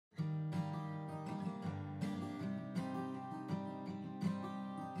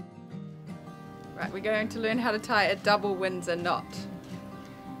Right, we're going to learn how to tie a double Windsor knot.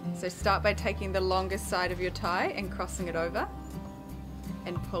 So start by taking the longest side of your tie and crossing it over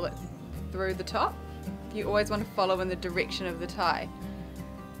and pull it through the top. You always want to follow in the direction of the tie.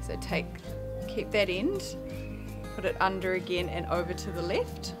 So keep that end, put it under again and over to the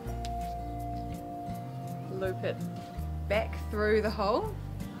left. Loop it back through the hole.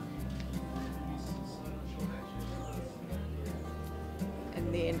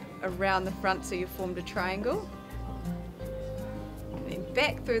 And then around the front so you've formed a triangle. And then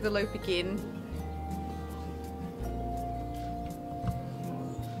back through the loop again.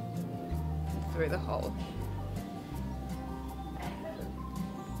 And through the hole.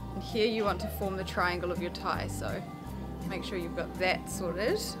 And here you want to form the triangle of your tie, so make sure you've got that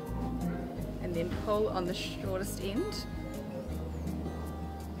sorted. And then pull on the shortest end.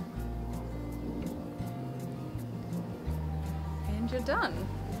 And you're done.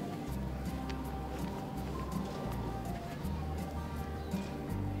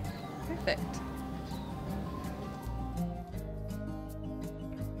 Perfect.